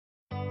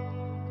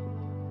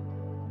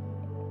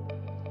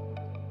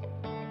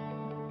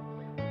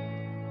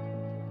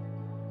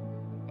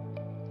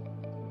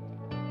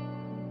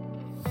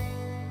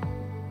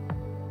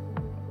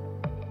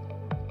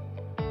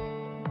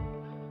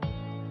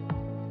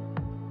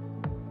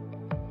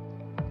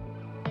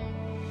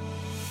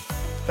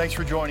Thanks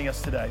for joining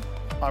us today.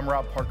 I'm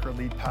Rob Parker,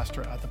 lead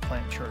pastor at the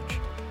Plant Church.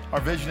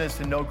 Our vision is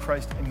to know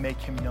Christ and make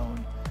him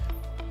known.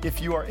 If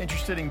you are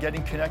interested in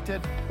getting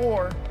connected,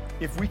 or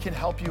if we can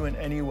help you in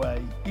any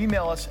way,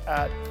 email us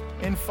at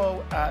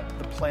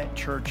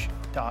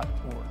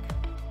info@theplantchurch.org.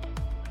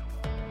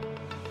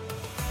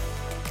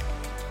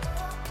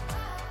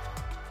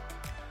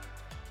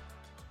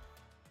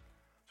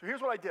 So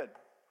here's what I did.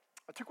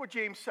 I took what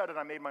James said and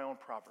I made my own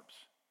Proverbs.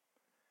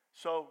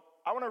 So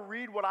I want to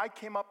read what I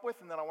came up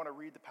with, and then I want to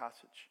read the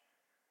passage.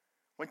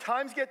 When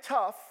times get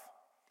tough,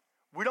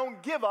 we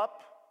don't give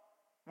up,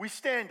 we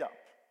stand up.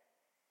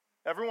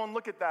 Everyone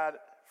look at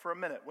that for a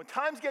minute. When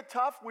times get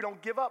tough, we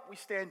don't give up, we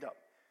stand up.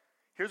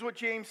 Here's what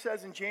James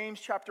says in James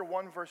chapter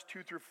 1, verse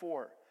 2 through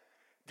 4.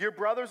 Dear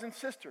brothers and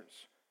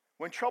sisters,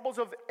 when troubles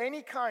of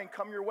any kind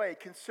come your way,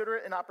 consider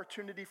it an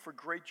opportunity for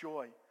great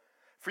joy.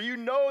 For you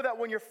know that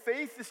when your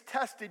faith is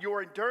tested,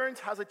 your endurance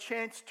has a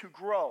chance to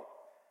grow.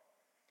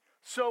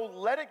 So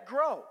let it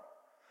grow.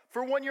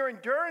 For when your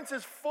endurance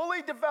is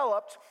fully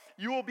developed,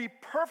 you will be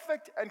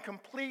perfect and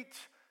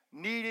complete,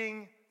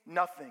 needing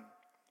nothing.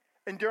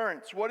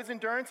 Endurance. What is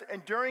endurance?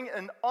 Enduring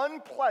an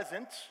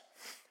unpleasant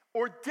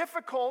or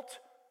difficult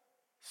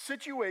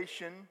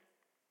situation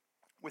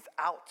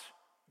without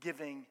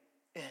giving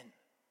in.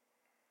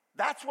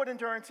 That's what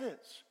endurance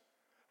is.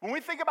 When we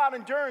think about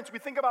endurance, we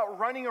think about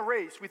running a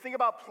race. We think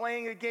about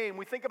playing a game.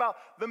 We think about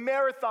the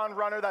marathon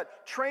runner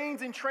that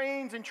trains and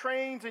trains and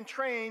trains and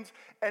trains,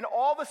 and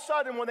all of a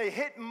sudden when they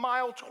hit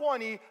mile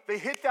 20, they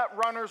hit that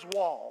runner's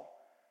wall,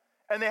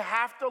 and they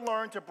have to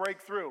learn to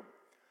break through.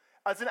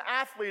 As an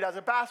athlete, as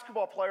a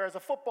basketball player, as a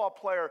football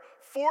player,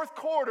 fourth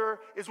quarter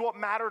is what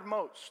mattered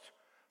most.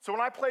 So when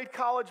I played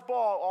college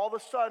ball, all of a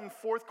sudden,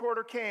 fourth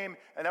quarter came,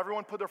 and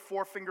everyone put their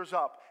four fingers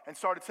up and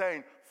started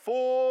saying,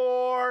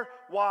 4.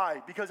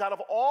 Why? Because out of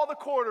all the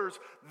quarters,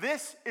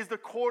 this is the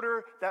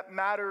quarter that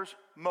matters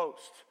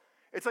most.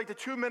 It's like the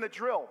 2-minute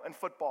drill in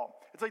football.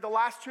 It's like the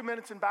last 2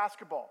 minutes in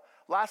basketball.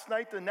 Last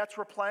night, the Nets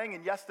were playing,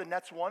 and yes, the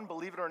Nets won.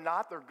 Believe it or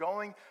not, they're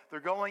going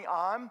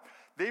on.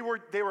 They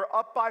were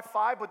up by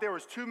 5, but there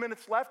was 2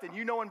 minutes left, and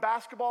you know in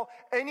basketball,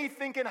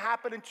 anything can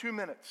happen in 2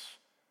 minutes.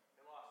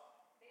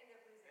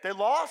 They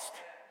lost?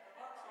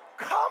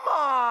 Come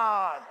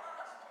on.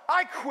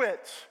 I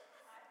quit.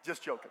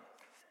 Just joking.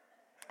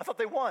 I thought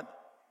they won.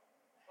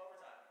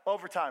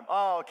 Overtime.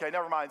 Oh, okay,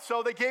 never mind.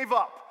 So they gave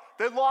up.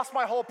 They lost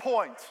my whole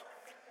point.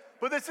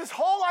 But there's this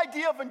whole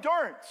idea of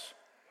endurance.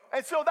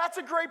 And so that's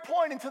a great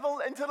point into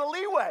the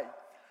leeway.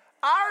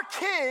 Our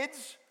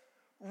kids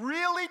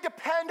really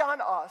depend on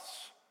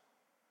us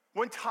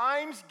when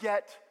times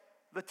get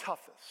the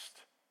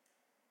toughest.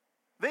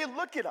 They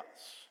look at us.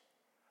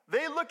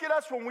 They look at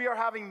us when we are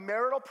having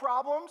marital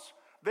problems.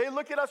 They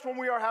look at us when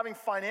we are having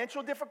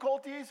financial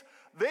difficulties.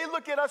 They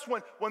look at us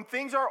when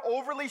things are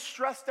overly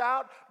stressed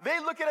out. They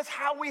look at us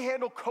how we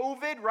handle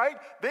COVID, right?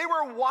 They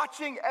were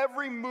watching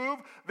every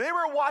move. They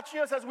were watching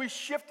us as we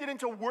shifted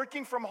into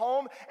working from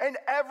home, and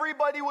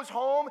everybody was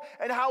home,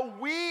 and how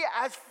we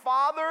as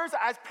fathers,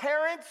 as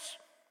parents,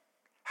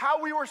 how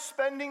we were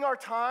spending our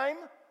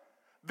time.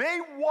 They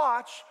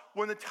watch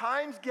when the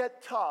times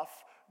get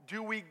tough.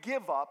 Do we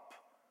give up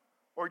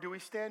or do we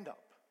stand up?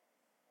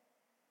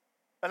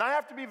 And I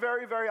have to be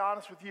very, very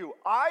honest with you.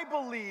 I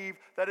believe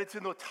that it's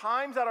in the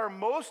times that are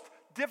most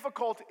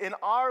difficult in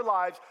our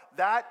lives,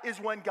 that is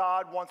when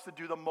God wants to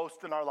do the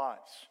most in our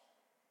lives.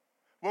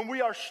 When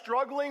we are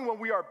struggling, when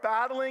we are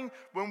battling,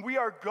 when we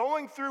are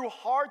going through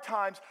hard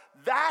times,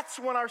 that's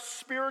when our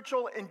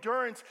spiritual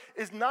endurance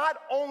is not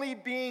only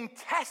being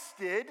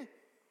tested,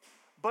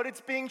 but it's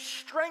being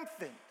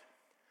strengthened.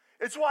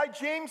 It's why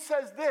James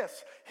says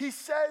this. He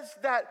says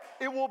that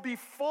it will be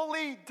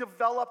fully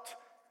developed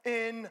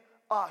in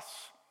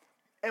us,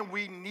 and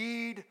we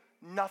need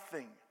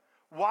nothing.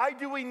 Why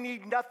do we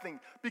need nothing?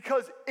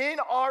 Because in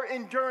our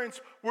endurance,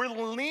 we're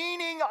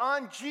leaning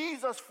on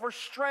Jesus for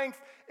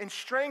strength, and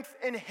strength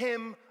in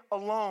him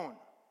alone.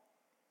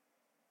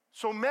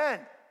 So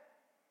men,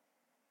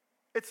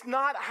 it's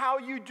not how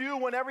you do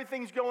when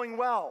everything's going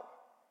well.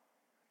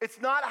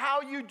 It's not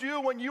how you do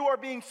when you are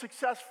being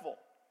successful.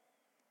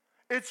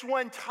 It's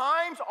when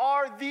times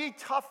are the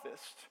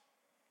toughest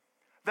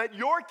that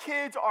your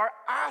kids are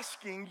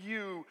asking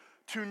you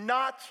to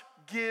not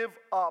give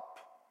up,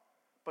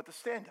 but to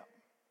stand up.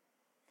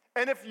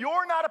 And if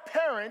you're not a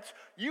parent,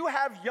 you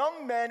have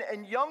young men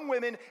and young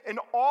women in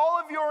all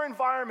of your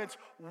environments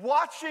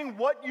watching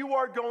what you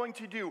are going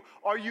to do.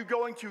 Are you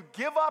going to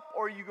give up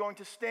or are you going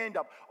to stand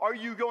up? Are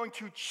you going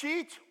to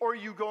cheat or are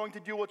you going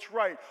to do what's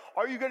right?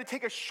 Are you going to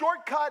take a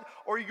shortcut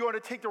or are you going to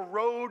take the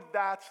road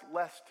that's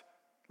less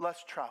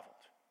traveled?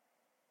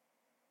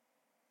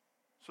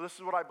 So this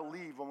is what I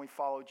believe when we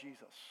follow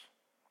Jesus.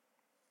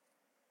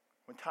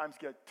 When times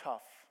get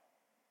tough,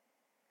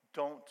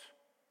 don't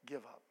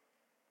give up.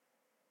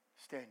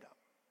 Stand up.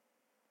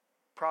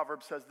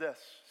 Proverbs says this,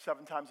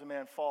 7 times a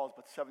man falls,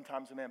 but 7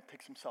 times a man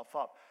picks himself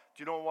up.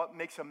 Do you know what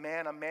makes a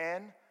man a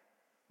man?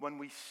 When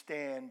we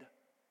stand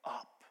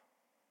up.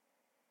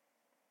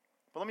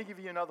 But let me give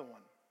you another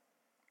one.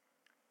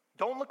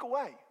 Don't look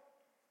away.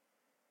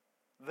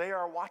 They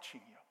are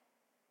watching you.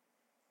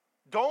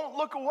 Don't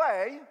look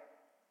away.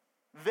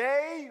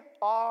 They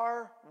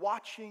are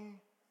watching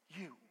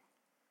you.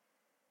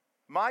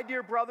 My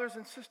dear brothers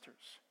and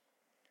sisters,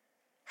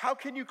 how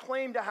can you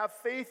claim to have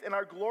faith in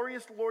our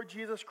glorious Lord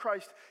Jesus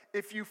Christ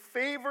if you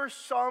favor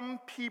some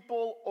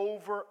people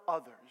over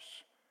others?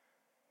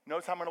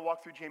 Notice how I'm going to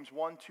walk through James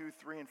 1, 2,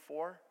 3, and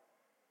 4.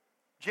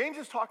 James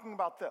is talking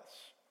about this.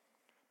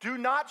 Do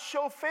not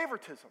show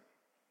favoritism.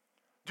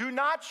 Do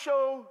not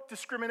show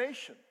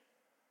discrimination.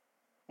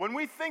 When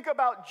we think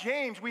about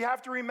James, we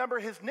have to remember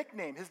his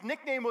nickname. His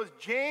nickname was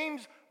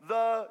James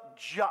the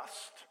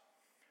Just.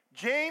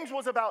 James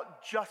was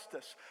about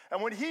justice.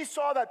 And when he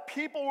saw that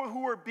people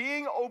who were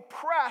being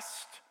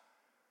oppressed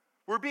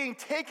were being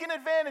taken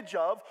advantage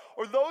of,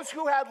 or those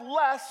who had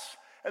less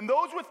and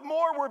those with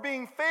more were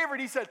being favored,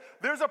 he said,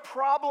 there's a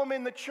problem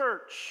in the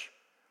church.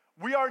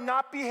 We are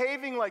not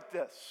behaving like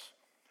this.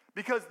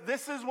 Because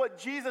this is what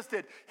Jesus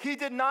did. He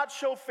did not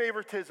show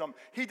favoritism.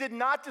 He did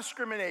not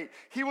discriminate.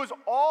 He was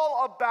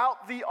all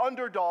about the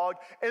underdog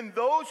and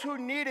those who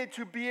needed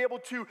to be able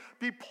to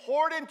be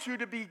poured into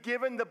to be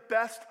given the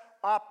best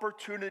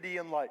opportunity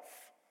in life.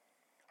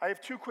 I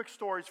have two quick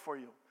stories for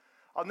you.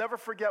 I'll never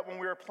forget when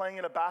we were playing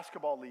in a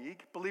basketball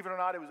league. Believe it or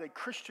not, it was a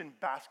Christian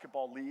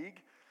basketball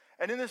league.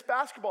 And in this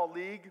basketball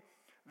league,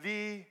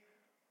 the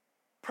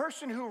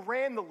person who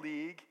ran the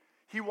league,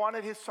 he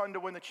wanted his son to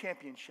win the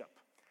championship.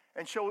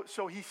 And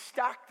so he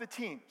stacked the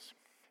teams.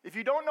 If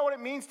you don't know what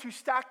it means to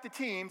stack the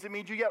teams, it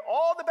means you get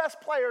all the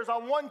best players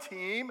on one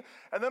team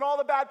and then all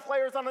the bad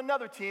players on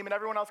another team, and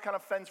everyone else kind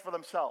of fends for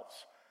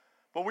themselves.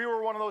 But we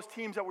were one of those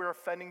teams that we were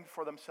fending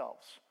for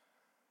themselves.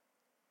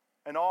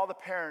 And all the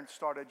parents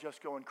started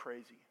just going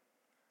crazy.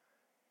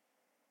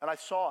 And I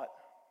saw it.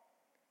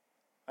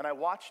 And I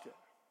watched it.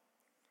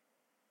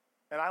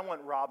 And I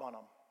went rob on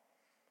them.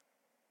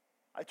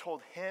 I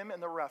told him and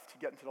the ref to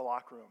get into the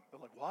locker room. They're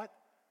like, what?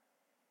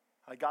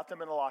 I got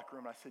them in the locker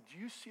room and I said, do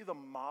you see the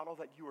model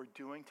that you are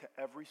doing to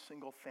every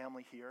single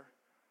family here?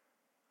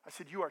 I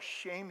said, you are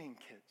shaming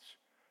kids.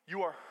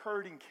 You are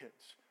hurting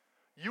kids.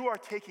 You are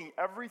taking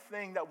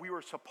everything that we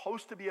were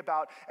supposed to be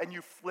about and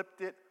you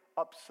flipped it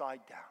upside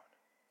down.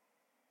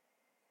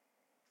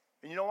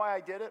 And you know why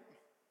I did it?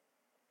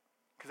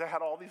 Because I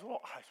had all these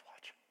little eyes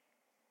watching.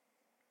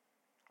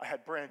 I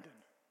had Brandon.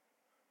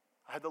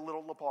 I had the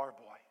little LeBar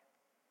boy.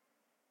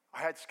 I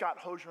had Scott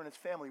Hosier and his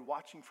family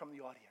watching from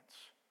the audience.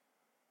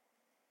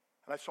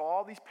 And I saw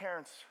all these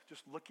parents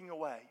just looking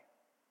away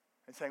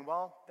and saying,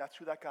 well, that's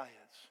who that guy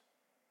is.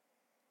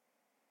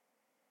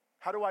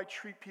 How do I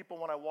treat people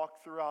when I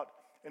walk throughout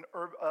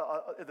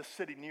the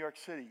city, New York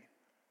City?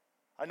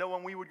 I know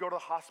when we would go to the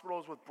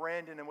hospitals with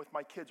Brandon and with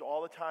my kids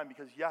all the time,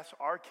 because yes,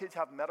 our kids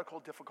have medical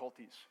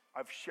difficulties.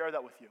 I've shared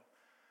that with you.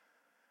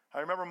 I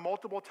remember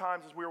multiple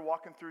times as we were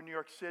walking through New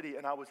York City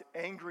and I was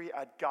angry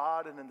at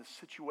God and in the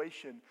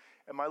situation,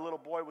 and my little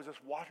boy was just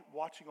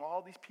watching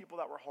all these people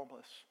that were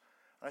homeless.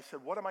 And I said,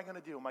 what am I going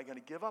to do? Am I going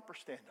to give up or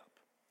stand up?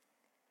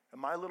 And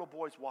my little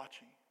boy's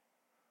watching.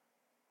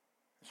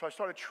 And so I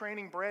started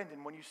training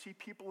Brandon. When you see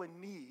people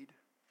in need,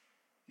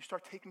 you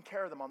start taking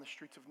care of them on the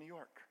streets of New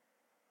York.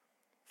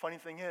 Funny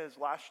thing is,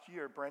 last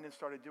year, Brandon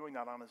started doing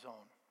that on his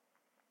own.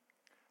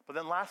 But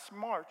then last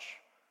March,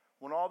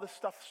 when all this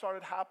stuff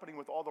started happening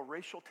with all the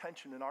racial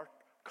tension in our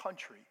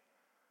country,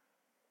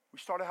 we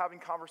started having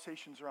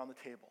conversations around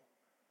the table.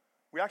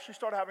 We actually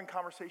started having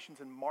conversations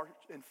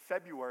in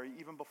February,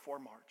 even before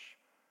March.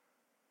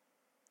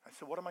 I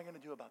said, what am I going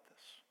to do about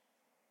this?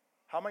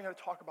 How am I going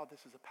to talk about this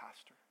as a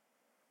pastor?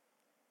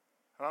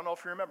 And I don't know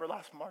if you remember,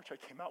 last March I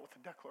came out with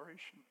a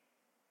declaration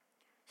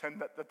saying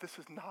that this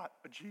is not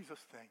a Jesus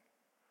thing.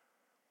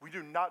 We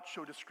do not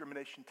show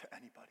discrimination to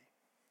anybody.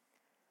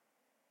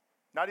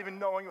 Not even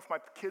knowing if my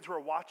kids were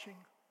watching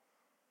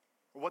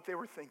or what they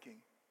were thinking.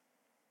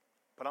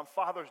 But on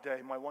Father's Day,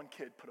 my one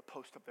kid put a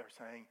post up there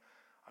saying,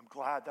 I'm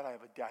glad that I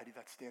have a daddy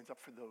that stands up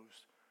for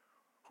those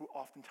who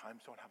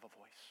oftentimes don't have a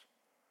voice.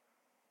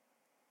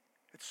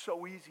 It's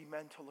so easy,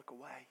 men, to look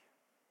away.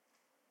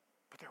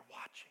 But they're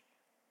watching.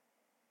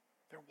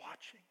 They're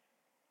watching.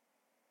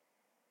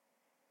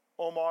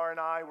 Omar and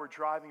I were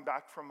driving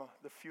back from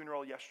the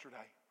funeral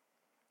yesterday.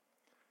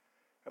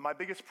 And my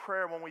biggest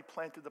prayer when we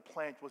planted the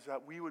plant was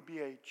that we would be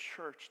a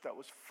church that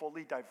was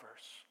fully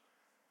diverse.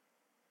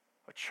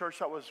 A church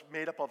that was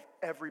made up of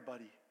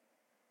everybody,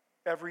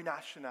 every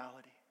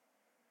nationality.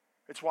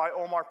 It's why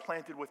Omar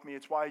planted with me.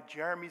 It's why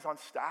Jeremy's on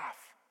staff.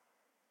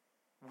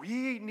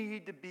 We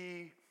need to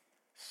be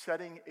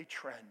setting a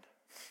trend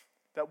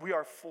that we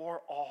are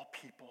for all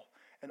people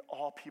and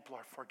all people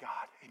are for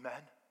God.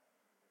 Amen?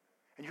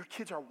 And your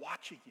kids are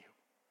watching you.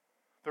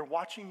 They're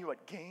watching you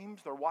at games.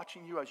 They're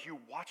watching you as you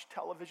watch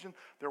television.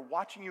 They're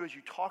watching you as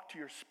you talk to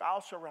your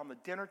spouse around the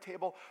dinner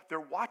table. They're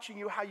watching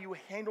you how you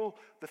handle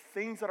the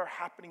things that are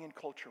happening in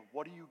culture.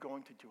 What are you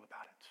going to do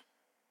about it?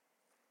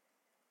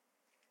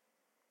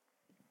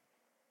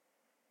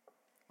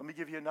 Let me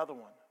give you another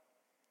one.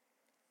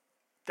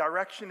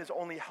 Direction is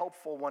only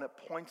helpful when it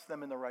points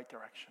them in the right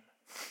direction.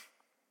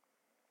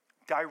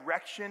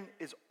 Direction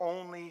is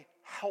only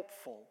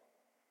helpful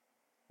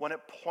when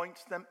it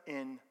points them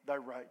in the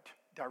right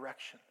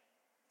direction.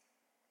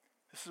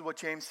 This is what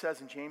James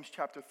says in James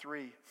chapter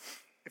 3.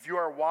 If you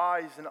are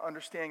wise and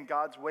understand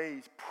God's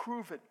ways,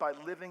 prove it by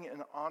living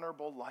an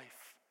honorable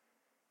life,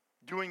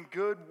 doing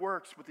good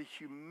works with the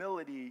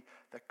humility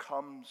that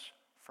comes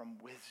from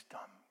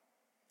wisdom.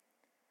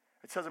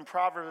 It says in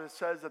Proverbs, it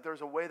says that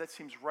there's a way that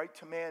seems right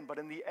to man, but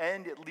in the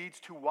end it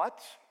leads to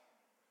what?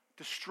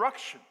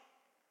 Destruction.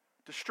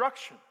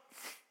 Destruction.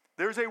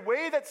 There's a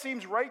way that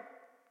seems right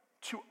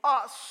to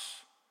us,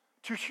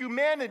 to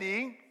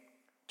humanity,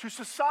 to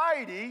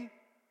society,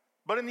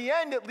 but in the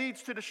end it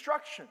leads to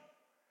destruction.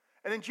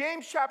 And in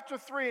James chapter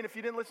 3, and if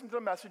you didn't listen to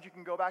the message, you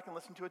can go back and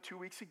listen to it 2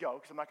 weeks ago,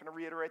 because I'm not going to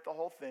reiterate the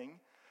whole thing.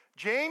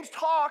 James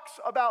talks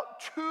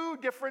about two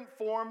different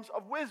forms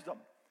of wisdom.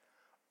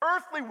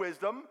 Earthly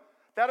wisdom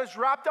that is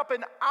wrapped up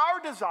in our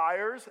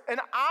desires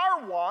and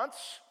our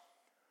wants,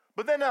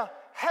 but then a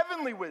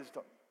heavenly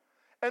wisdom.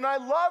 And I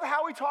love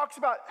how he talks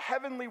about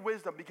heavenly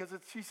wisdom, because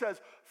he says,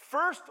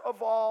 first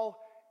of all,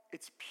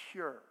 it's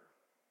pure.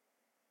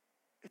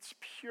 It's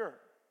pure.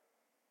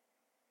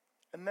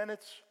 And then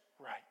it's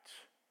right.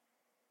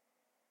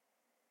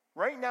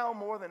 Right now,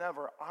 more than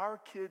ever, our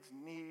kids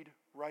need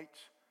right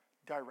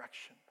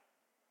direction.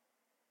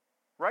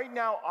 Right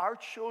now, our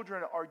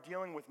children are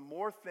dealing with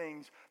more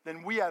things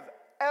than we have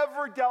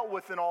ever dealt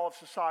with in all of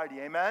society.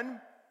 Amen?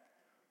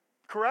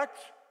 Correct?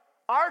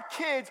 Our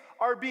kids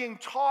are being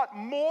taught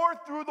more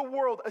through the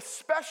world,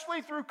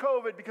 especially through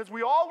COVID, because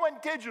we all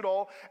went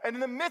digital, and in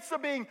the midst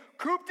of being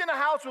cooped in a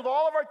house with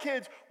all of our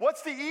kids,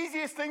 what's the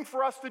easiest thing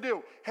for us to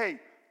do? Hey,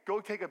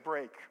 go take a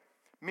break.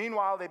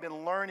 Meanwhile, they've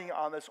been learning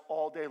on this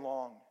all day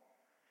long.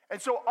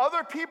 And so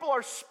other people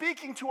are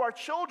speaking to our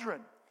children.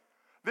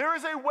 There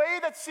is a way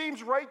that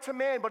seems right to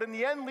man, but in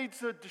the end leads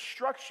to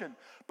destruction.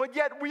 But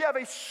yet we have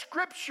a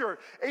scripture,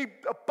 a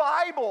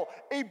Bible,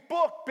 a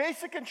book,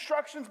 basic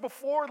instructions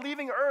before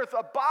leaving earth,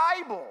 a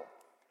Bible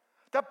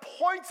that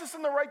points us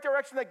in the right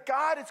direction that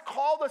God has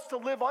called us to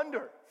live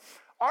under.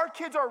 Our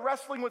kids are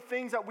wrestling with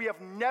things that we have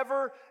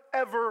never,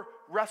 ever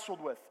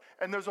wrestled with.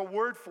 And there's a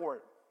word for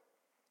it.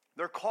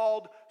 They're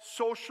called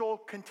social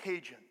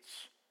contagions.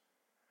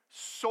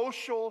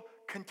 Social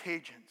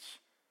contagions.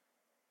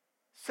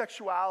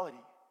 Sexuality,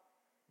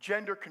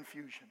 gender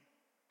confusion,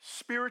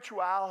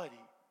 spirituality,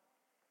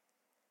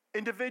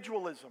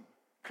 individualism,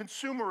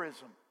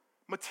 consumerism,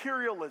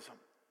 materialism.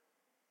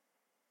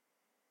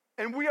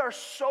 And we are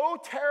so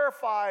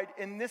terrified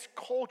in this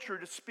culture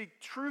to speak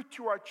truth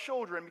to our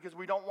children because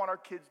we don't want our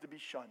kids to be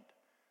shunned.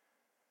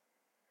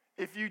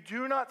 If you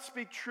do not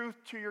speak truth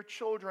to your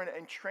children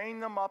and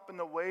train them up in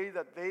the way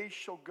that they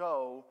shall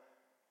go,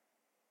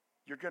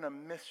 you're going to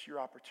miss your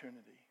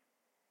opportunity.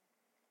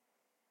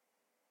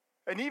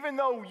 And even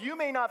though you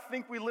may not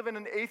think we live in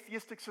an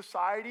atheistic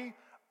society,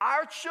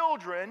 our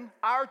children,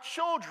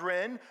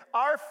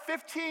 our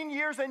 15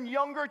 years and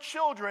younger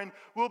children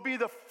will be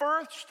the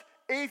first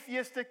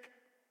atheistic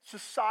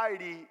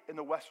society in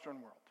the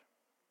Western world.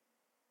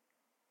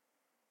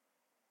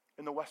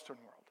 In the Western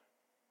world.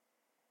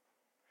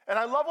 And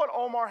I love what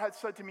Omar had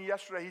said to me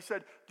yesterday. He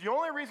said, the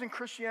only reason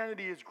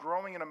Christianity is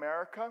growing in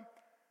America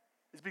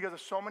is because of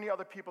so many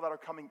other people that are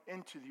coming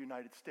into the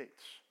United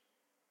States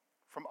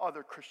from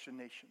other Christian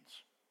nations.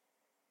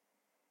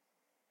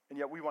 And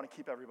yet we want to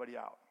keep everybody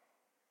out.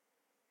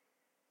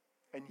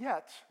 And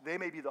yet, they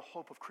may be the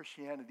hope of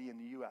Christianity in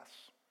the U.S.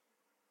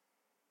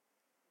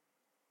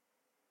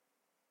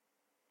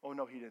 Oh,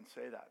 no, he didn't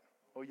say that.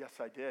 Oh, yes,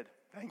 I did.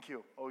 Thank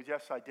you. Oh,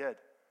 yes, I did.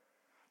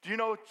 Do you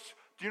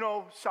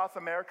know South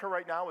America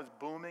right now is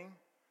booming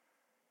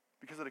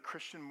because of the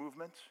Christian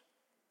movement?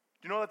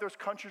 Do you know that there's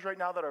countries right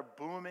now that are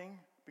booming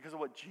because of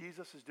what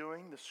Jesus is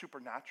doing, the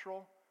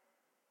supernatural?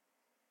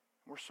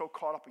 We're so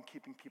caught up in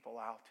keeping people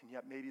out, and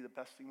yet maybe the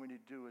best thing we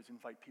need to do is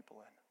invite people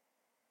in.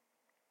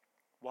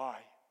 Why?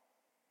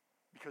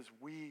 Because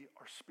we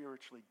are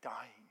spiritually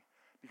dying,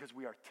 because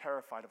we are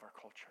terrified of our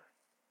culture.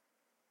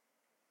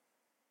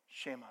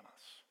 Shame on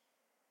us.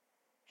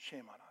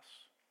 Shame on us.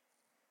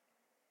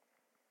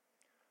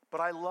 But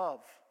I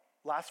love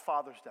last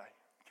Father's Day.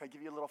 Can I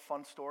give you a little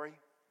fun story?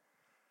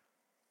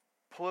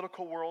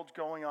 Political world's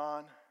going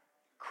on,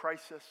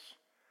 crisis.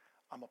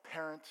 I'm a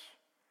parent.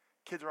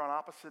 Kids are on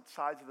opposite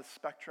sides of the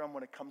spectrum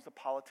when it comes to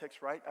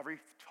politics, right? Every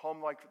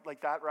home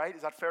like that, right?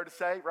 Is that fair to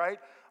say, right?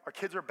 Our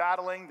kids are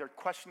battling, they're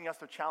questioning us,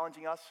 they're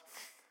challenging us.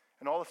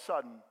 And all of a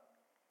sudden,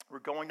 we're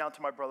going down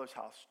to my brother's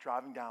house,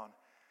 driving down,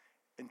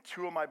 and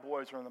two of my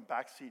boys are in the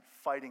back seat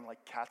fighting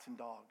like cats and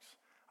dogs.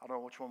 I don't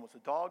know which one was the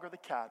dog or the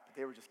cat, but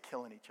they were just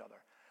killing each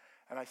other.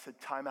 And I said,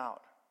 time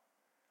out.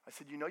 I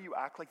said, you know you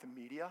act like the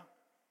media?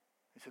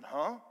 He said,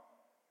 huh?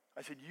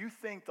 I said, you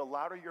think the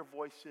louder your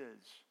voice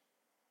is,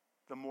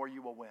 the more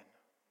you will win.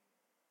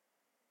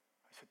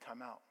 I said,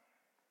 time out.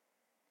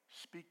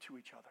 Speak to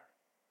each other.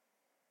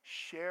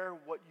 Share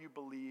what you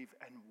believe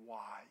and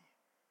why.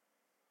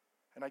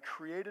 And I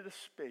created a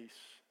space,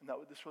 and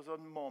this was a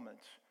moment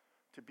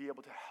to be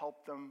able to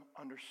help them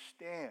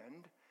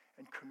understand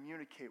and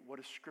communicate what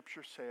does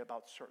Scripture say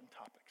about certain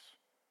topics.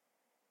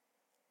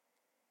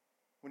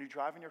 When you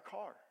drive in your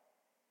car,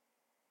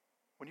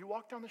 when you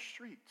walk down the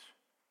street,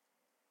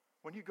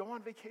 when you go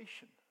on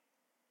vacation,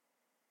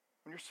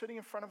 when you're sitting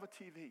in front of a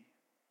TV,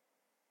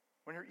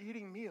 when you're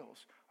eating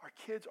meals, our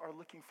kids are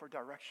looking for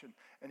direction.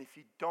 And if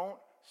you don't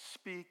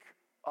speak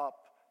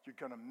up, you're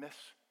going to miss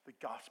the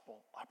gospel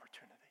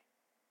opportunity.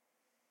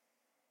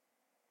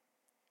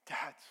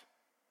 Dads,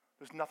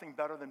 there's nothing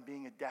better than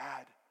being a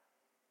dad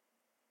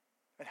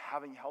and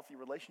having healthy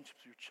relationships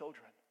with your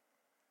children.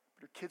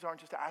 But your kids aren't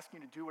just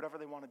asking you to do whatever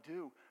they want to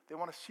do. They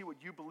want to see what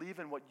you believe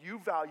in, what you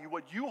value,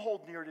 what you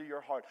hold near to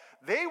your heart.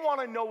 They want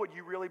to know what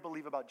you really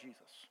believe about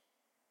Jesus.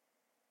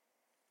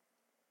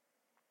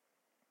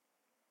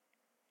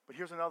 But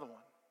here's another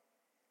one.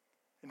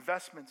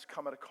 Investments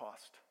come at a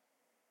cost.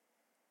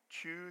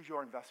 Choose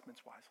your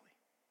investments wisely.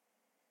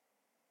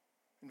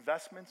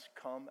 Investments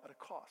come at a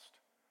cost.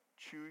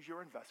 Choose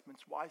your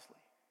investments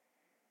wisely.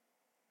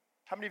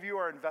 How many of you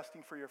are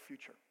investing for your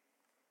future?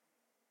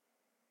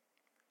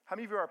 How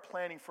many of you are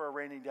planning for a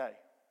rainy day?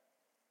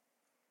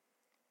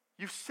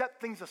 You've set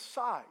things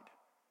aside.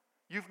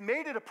 You've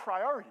made it a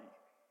priority.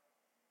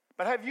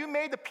 But have you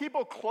made the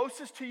people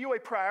closest to you a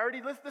priority?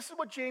 This is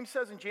what James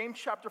says in James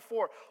chapter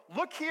 4.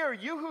 Look here,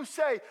 you who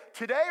say,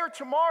 today or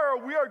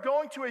tomorrow we are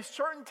going to a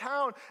certain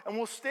town and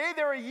we'll stay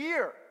there a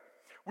year.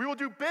 We will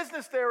do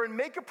business there and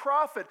make a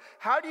profit.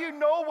 How do you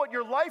know what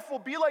your life will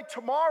be like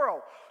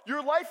tomorrow?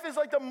 Your life is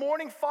like the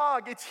morning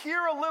fog. It's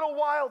here a little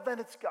while, then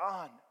it's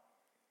gone.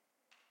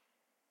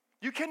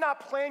 You cannot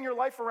plan your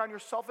life around your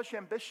selfish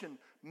ambition,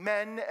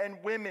 men and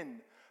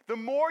women. The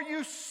more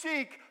you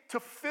seek to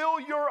fill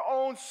your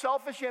own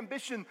selfish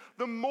ambition,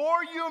 the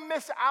more you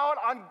miss out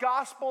on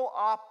gospel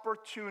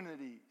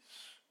opportunities.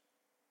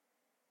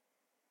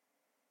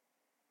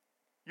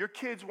 Your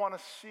kids want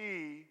to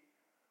see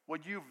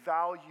what you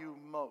value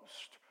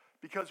most,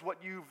 because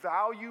what you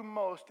value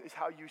most is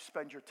how you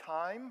spend your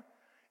time,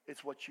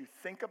 it's what you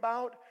think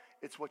about,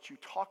 it's what you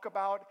talk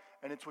about,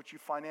 and it's what you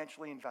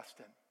financially invest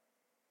in.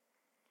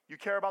 You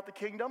care about the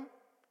kingdom?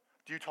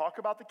 Do you talk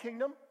about the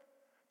kingdom?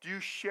 Do you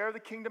share the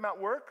kingdom at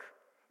work?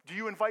 Do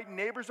you invite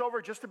neighbors over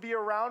just to be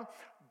around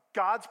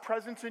God's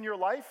presence in your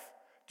life?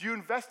 Do you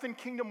invest in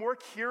kingdom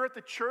work here at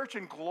the church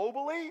and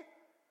globally?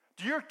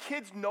 Do your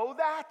kids know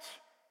that?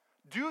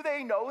 Do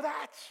they know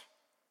that?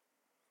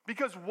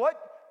 Because what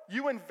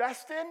you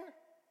invest in,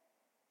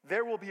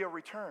 there will be a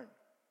return.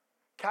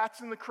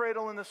 Cats in the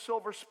cradle and the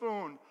silver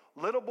spoon,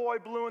 little boy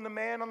blue and the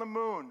man on the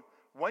moon.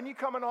 When you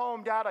coming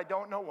home, Dad? I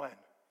don't know when.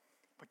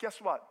 But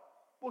guess what?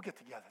 We'll get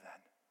together then.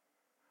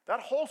 That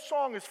whole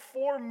song is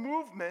 4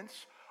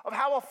 movements of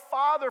how a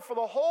father for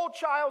the whole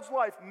child's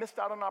life missed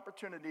out on an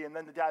opportunity, and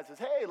then the dad says,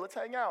 hey, let's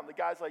hang out. And the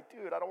guy's like,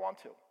 dude, I don't want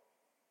to.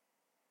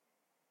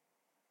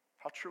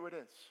 How true it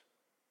is.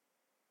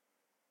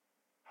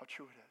 How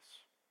true it is.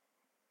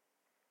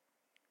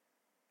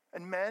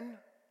 And men,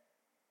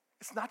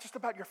 it's not just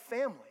about your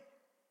family.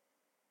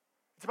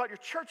 It's about your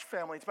church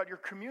family. It's about your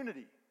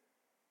community.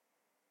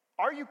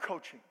 Are you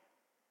coaching?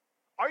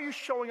 Are you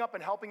showing up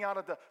and helping out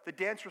at the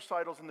dance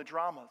recitals and the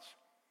dramas?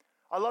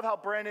 I love how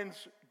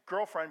Brandon's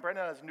girlfriend,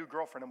 Brandon has a new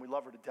girlfriend and we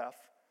love her to death.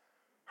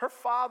 Her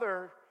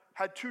father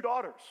had 2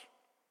 daughters.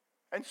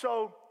 And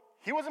so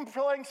he wasn't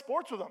playing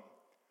sports with them.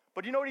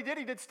 But you know what he did?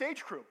 He did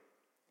stage crew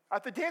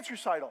at the dance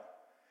recital.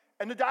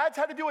 And the dads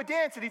had to do a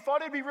dance, and he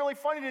thought it'd be really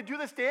funny to do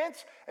this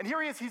dance. And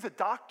here he is, he's a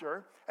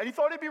doctor, and he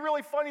thought it'd be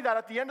really funny that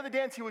at the end of the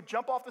dance, he would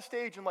jump off the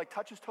stage and like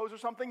touch his toes or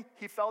something.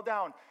 He fell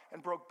down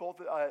and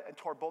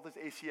tore both his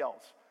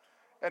ACLs.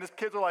 And his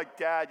kids were like,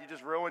 Dad, you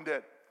just ruined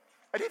it.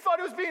 And he thought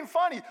he was being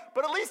funny,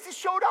 but at least he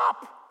showed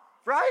up,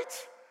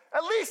 right?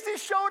 At least he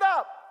showed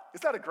up. Is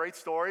that a great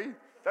story?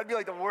 That'd be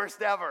like the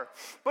worst ever.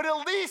 But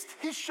at least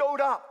he showed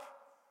up.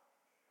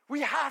 We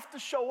have to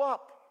show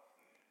up.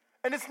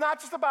 And it's not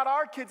just about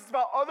our kids, it's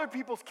about other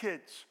people's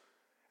kids.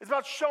 It's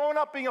about showing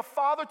up, being a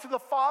father to the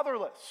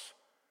fatherless.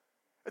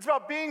 It's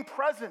about being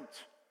present.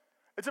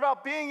 It's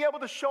about being able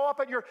to show up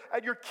at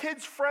your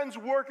kids' friends'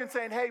 work and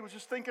saying, hey, I was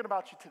just thinking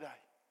about you today.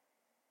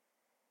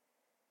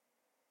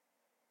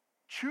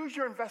 Choose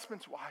your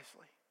investments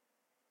wisely.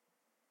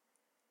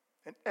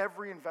 And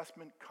every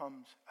investment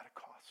comes at a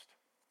cost.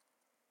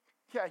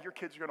 Yeah, your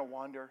kids are going to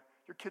wander.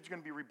 Your kids are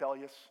going to be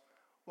rebellious.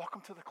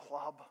 Welcome to the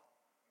club.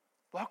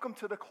 Welcome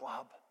to the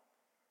club.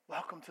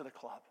 Welcome to the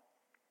club.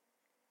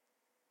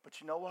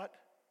 But you know what?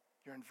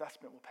 Your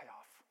investment will pay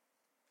off.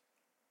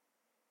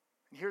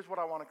 And here's what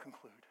I want to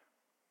conclude.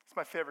 It's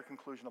my favorite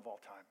conclusion of all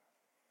time.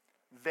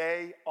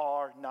 They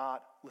are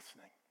not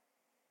listening.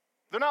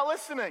 They're not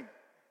listening.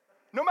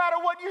 No matter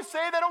what you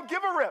say, they don't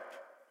give a rip.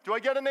 Do I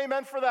get an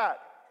amen for that?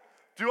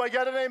 Do I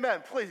get an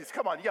amen? Please,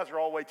 come on, you guys are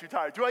all way too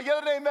tired. Do I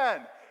get an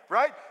amen?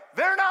 Right?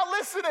 They're not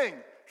listening.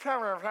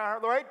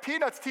 Right?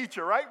 Peanuts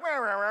teacher, right?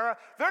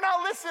 They're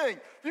not listening.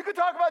 You can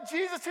talk about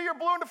Jesus till you're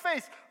blue in the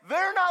face.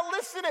 They're not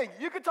listening.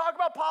 You can talk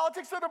about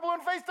politics till they're blue in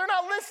the face. They're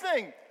not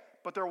listening.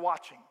 But they're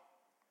watching.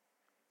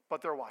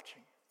 But they're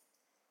watching.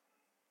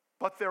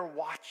 But they're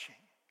watching.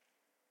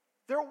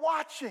 They're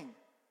watching.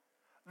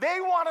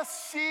 They want to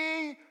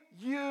see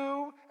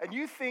you, and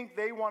you think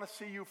they want to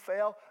see you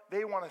fail.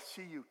 They want to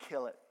see you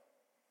kill it.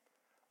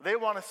 They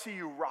want to see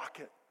you rock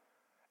it.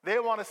 They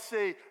want to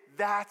say,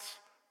 that's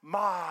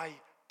my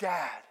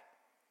dad.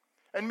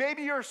 And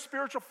maybe you're a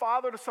spiritual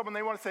father to someone,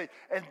 they want to say,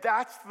 and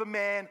that's the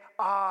man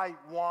I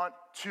want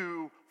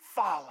to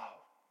follow.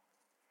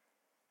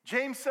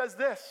 James says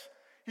this.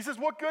 He says,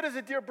 what good is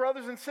it, dear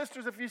brothers and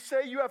sisters, if you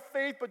say you have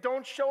faith but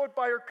don't show it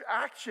by your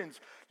actions?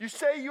 You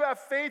say you have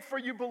faith for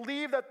you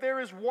believe that there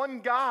is one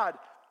God.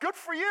 Good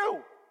for you.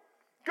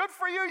 Good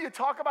for you. You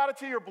talk about it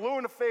till you're blue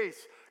in the face.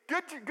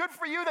 Good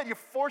for you that you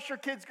force your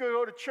kids to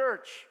go to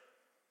church.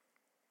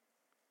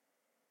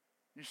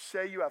 You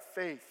say you have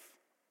faith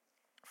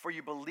for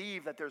you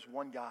believe that there's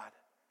one God.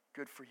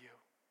 Good for you.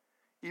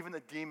 Even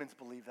the demons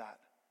believe that.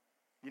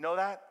 You know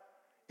that?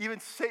 Even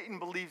Satan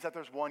believes that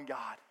there's one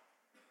God.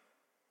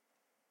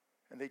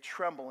 And they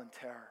tremble in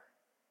terror.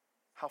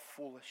 How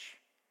foolish.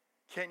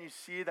 Can't you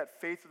see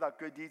that faith without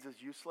good deeds is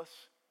useless?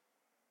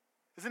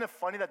 Isn't it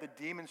funny that the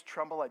demons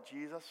tremble at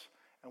Jesus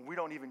and we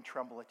don't even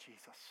tremble at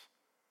Jesus?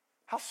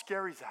 How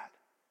scary is that?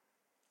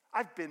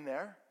 I've been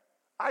there.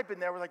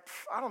 We're like,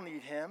 I don't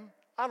need him.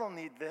 I don't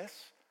need this.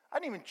 I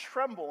didn't even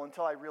tremble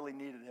until I really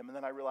needed him. And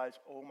then I realized,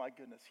 oh my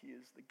goodness, he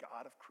is the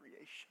God of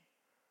creation.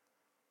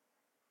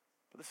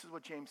 But this is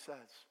what James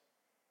says.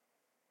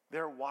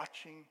 They're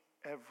watching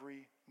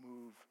every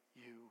move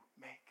you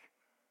make.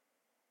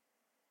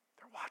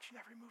 They're watching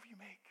every move you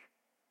make.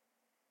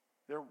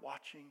 They're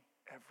watching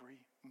every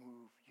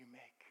move you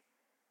make.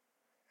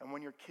 And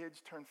when your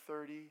kids turn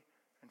 30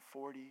 and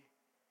 40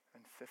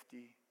 and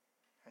 50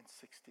 and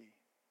 60,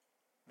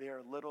 they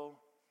are little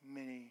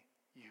mini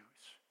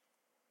yous.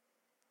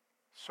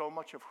 So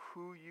much of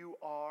who you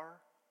are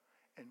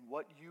and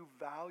what you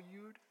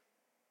valued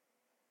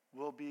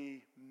will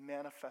be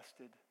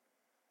manifested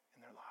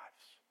in their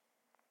lives.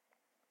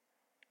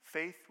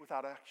 Faith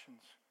without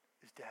actions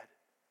is dead.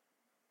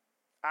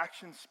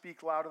 Actions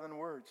speak louder than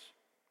words.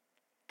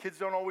 Kids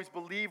don't always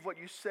believe what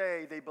you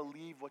say, they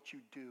believe what you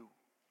do.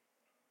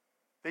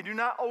 They do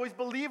not always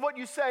believe what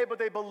you say, but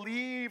they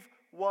believe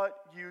what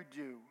you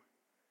do.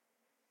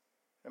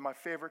 And my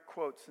favorite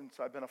quote since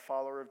I've been a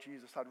follower of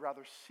Jesus, I'd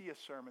rather see a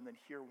sermon than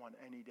hear one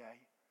any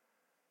day.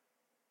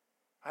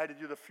 I had to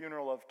do the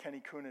funeral of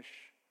Kenny Kunish,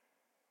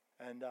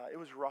 and it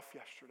was rough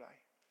yesterday.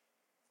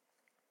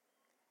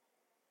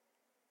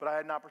 But I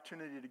had an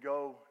opportunity to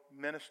go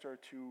minister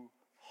to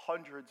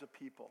hundreds of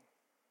people,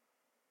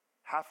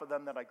 half of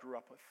them that I grew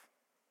up with.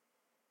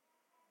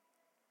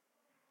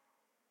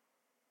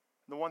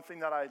 And the one thing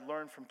that I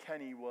learned from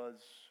Kenny was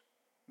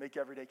make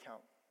every day count.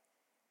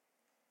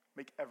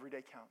 Make every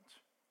day count.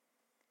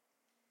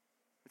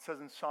 It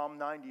says in Psalm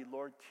 90,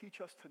 Lord, teach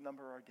us to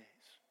number our days.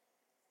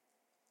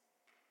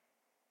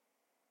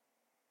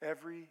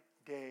 Every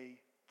day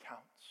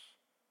counts.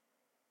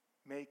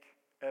 Make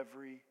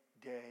every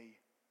day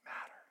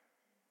matter.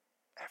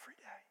 Every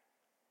day.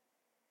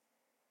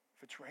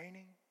 If it's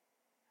raining,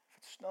 if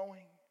it's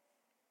snowing,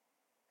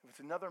 if it's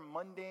another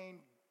mundane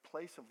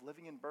place of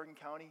living in Bergen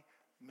County,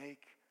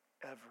 make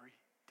every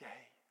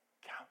day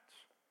count.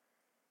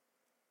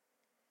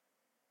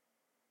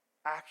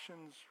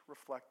 Actions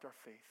reflect our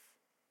faith.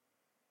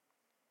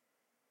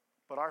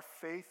 But our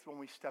faith, when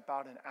we step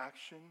out in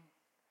action,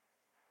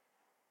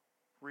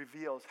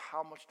 reveals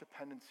how much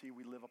dependency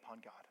we live upon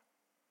God.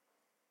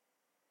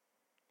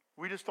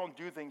 We just don't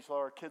do things so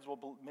our kids will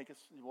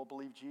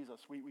believe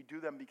Jesus. We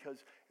do them because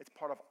it's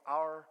part of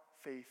our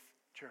faith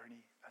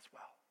journey as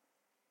well.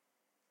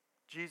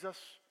 Jesus,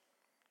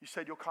 you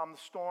said you'll calm the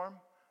storm.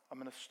 I'm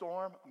going to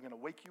storm. I'm going to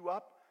wake you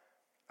up,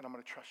 and I'm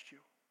going to trust you.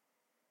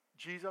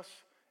 Jesus,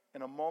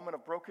 in a moment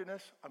of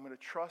brokenness, I'm going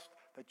to trust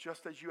that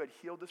just as you had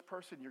healed this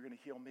person, you're going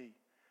to heal me.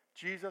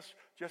 Jesus,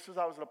 just as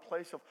I was in a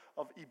place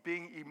of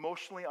being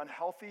emotionally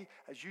unhealthy,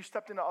 as you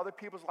stepped into other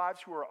people's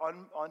lives who are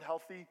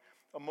unhealthy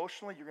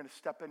emotionally, you're going to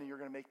step in and you're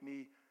going to make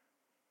me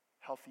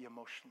healthy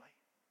emotionally.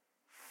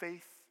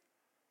 Faith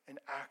in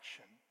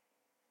action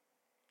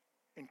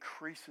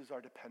increases our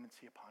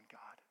dependency upon God.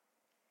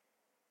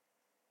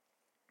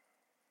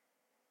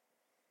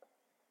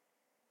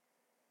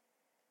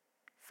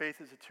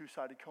 Faith is a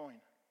two-sided coin.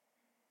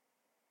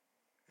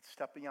 It's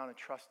stepping out and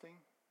trusting,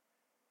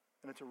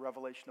 and it's a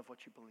revelation of what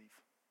you believe.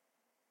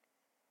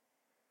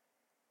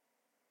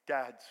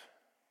 Dads,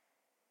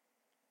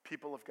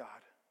 people of God,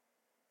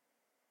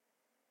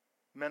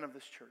 men of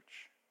this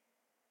church,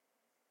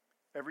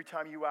 every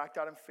time you act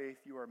out in faith,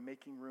 you are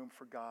making room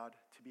for God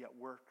to be at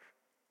work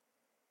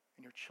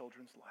in your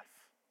children's life.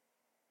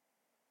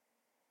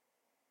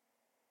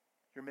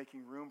 You're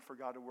making room for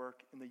God to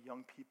work in the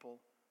young people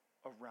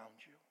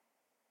around you.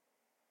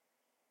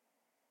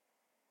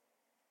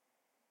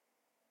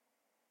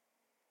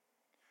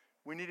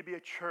 We need to be a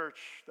church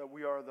that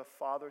we are the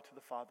father to the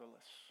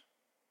fatherless.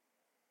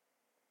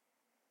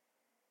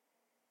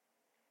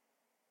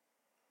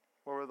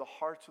 Where the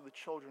hearts of the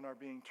children are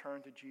being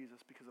turned to Jesus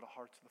because of the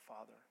hearts of the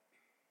Father.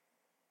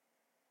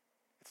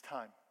 It's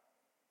time.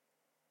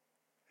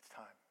 It's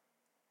time.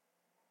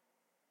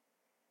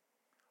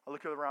 I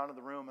look around in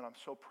the room and I'm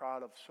so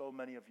proud of so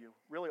many of you.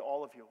 Really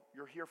all of you.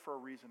 You're here for a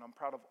reason. I'm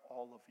proud of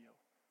all of you.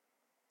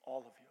 All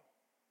of you.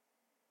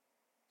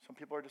 Some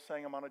people are just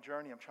saying, I'm on a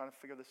journey. I'm trying to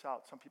figure this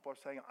out. Some people are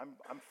saying,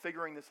 I'm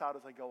figuring this out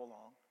as I go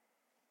along.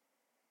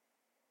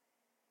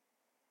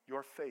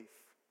 Your faith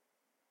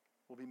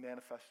will be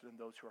manifested in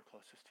those who are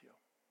closest to you.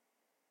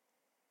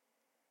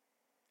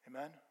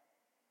 Amen?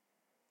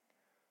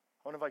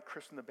 I want to invite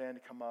Chris and the band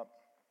to come up.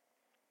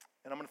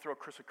 And I'm going to throw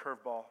Chris a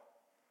curveball.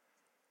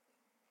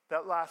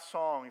 That last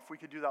song, if we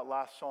could do that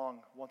last song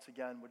once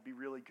again, would be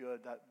really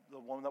good. The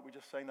one that we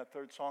just sang, that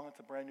third song, it's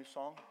a brand new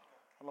song. I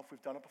don't know if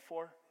we've done it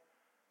before.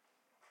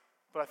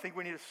 But I think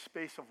we need a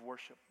space of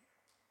worship.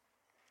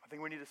 I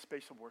think we need a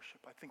space of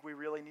worship. I think we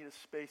really need a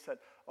space, a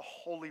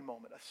holy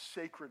moment, a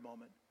sacred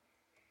moment,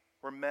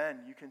 where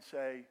men, you can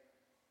say,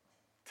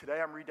 today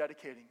I'm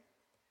rededicating.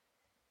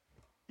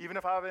 Even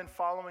if I've been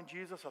following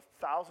Jesus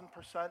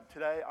 1,000%,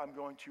 today I'm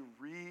going to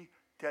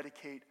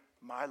rededicate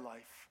my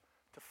life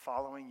to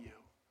following you,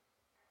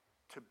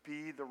 to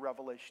be the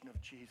revelation of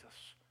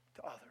Jesus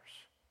to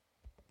others.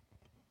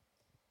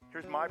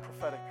 Here's my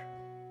prophetic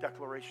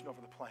declaration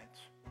over the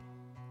Plains.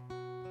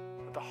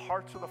 That the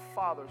hearts of the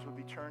fathers would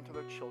be turned to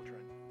their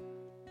children,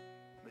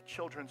 and the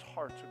children's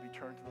hearts would be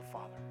turned to the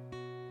Father,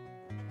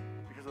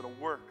 because of the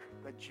work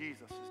that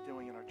Jesus is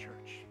doing in our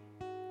church.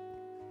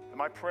 And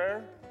my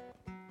prayer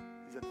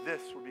is that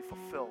this would be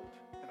fulfilled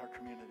in our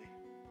community.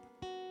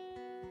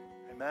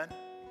 Amen?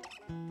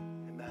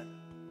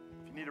 Amen.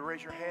 If you need to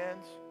raise your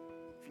hands,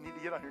 if you need to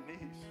get on your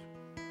knees,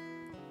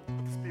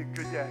 let this be a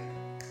good day,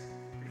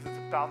 because it's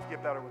about to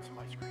get better with some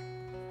ice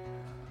cream.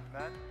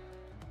 Amen?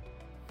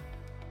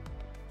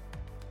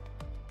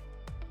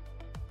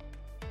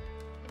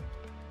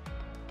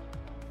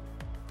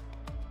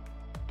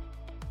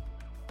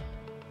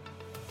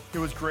 It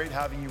was great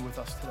having you with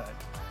us today.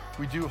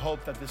 We do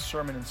hope that this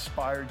sermon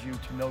inspired you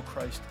to know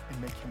Christ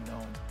and make him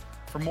known.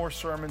 For more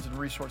sermons and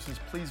resources,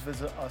 please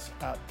visit us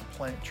at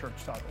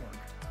theplantchurch.org.